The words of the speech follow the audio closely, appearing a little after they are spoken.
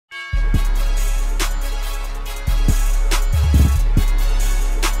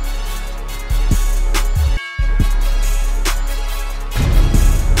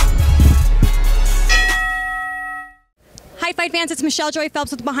fans, it's Michelle Joy Phelps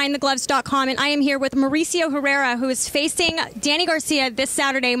with BehindTheGloves.com, and I am here with Mauricio Herrera, who is facing Danny Garcia this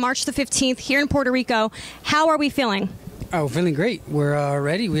Saturday, March the 15th, here in Puerto Rico. How are we feeling? Oh, we're feeling great. We're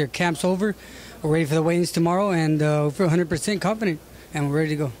ready. Our camp's over. We're ready for the weigh-ins tomorrow, and we feel 100% confident, and we're ready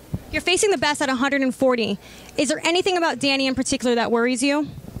to go. You're facing the best at 140. Is there anything about Danny in particular that worries you?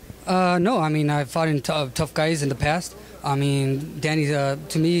 No, I mean, I've fought in tough guys in the past. I mean, Danny's,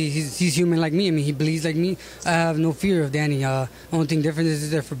 to me, he's human like me. I mean, he bleeds like me. I have no fear of Danny. Only thing different is he's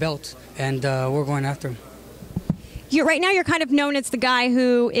there for belts, and we're going after him. Right now, you're kind of known as the guy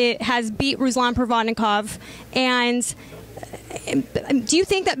who has beat Ruslan Provodnikov, and do you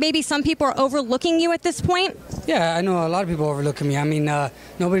think that maybe some people are overlooking you at this point? Yeah, I know a lot of people overlooking me. I mean,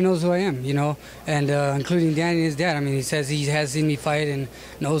 nobody knows who I am, you know, and including Danny and his dad. I mean, he says he has seen me fight and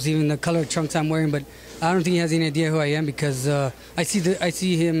knows even the color of trunks I'm wearing, but I don't think he has any idea who I am because I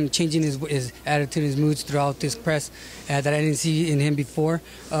see him changing his attitude, his moods throughout this press that I didn't see in him before.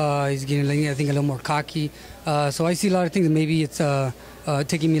 He's getting, I think, a little more cocky. So I see a lot of things. Maybe it's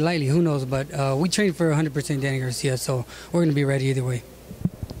taking me lightly. Who knows? But we trained for 100% Danny Garcia, so we're going to be ready either way.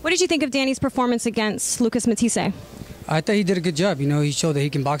 What did you think of Danny's performance against Lucas Matisse? I thought he did a good job. You know, he showed that he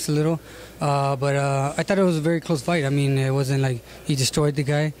can box a little, but I thought it was a very close fight. I mean, it wasn't like he destroyed the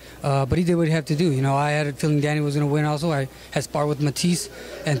guy, but he did what he had to do. You know, I had a feeling Danny was going to win also. I had sparred with Matisse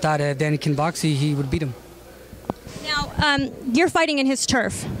and thought that if Danny can box, he would beat him. Now, you're fighting in his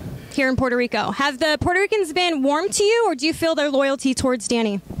turf here in Puerto Rico. Have the Puerto Ricans been warm to you, or do you feel their loyalty towards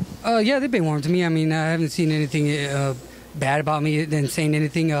Danny? Yeah, they've been warm to me. I mean, I haven't seen anything bad about me than saying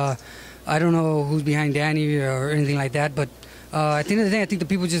anything. I don't know who's behind Danny or anything like that, but at the end of the day, I think the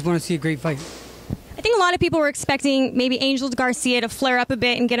people just want to see a great fight. I think a lot of people were expecting maybe Angel Garcia to flare up a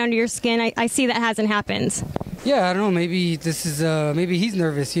bit and get under your skin. I see that hasn't happened. Yeah, I don't know. Maybe this is maybe he's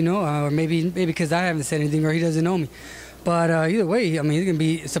nervous, you know, or maybe because I haven't said anything or he doesn't know me. But either way, I mean, he's gonna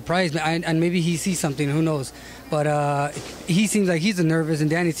be surprised, and maybe he sees something. Who knows? But he seems like he's nervous, and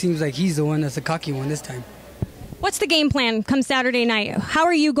Danny seems like he's the one that's the cocky one this time. What's the game plan come Saturday night? How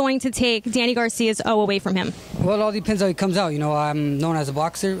are you going to take Danny Garcia's O away from him? Well, it all depends how he comes out. You know, I'm known as a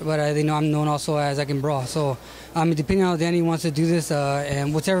boxer, but they know I'm known also as I can brawl. So, depending on how Danny wants to do this,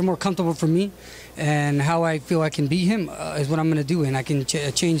 and whatever more comfortable for me, and how I feel I can beat him is what I'm going to do, and I can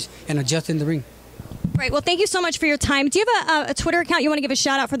change and adjust in the ring. Right. Well, thank you so much for your time. Do you have a Twitter account you want to give a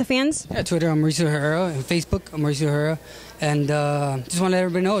shout out for the fans? Yeah, Twitter, I'm Mauricio Herrera, and Facebook, I'm Mauricio Herrera, and just want to let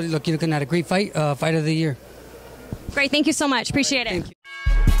everybody know, look, you're looking at a great fight, fight of the year. Great. Thank you so much. Appreciate it. Thank you.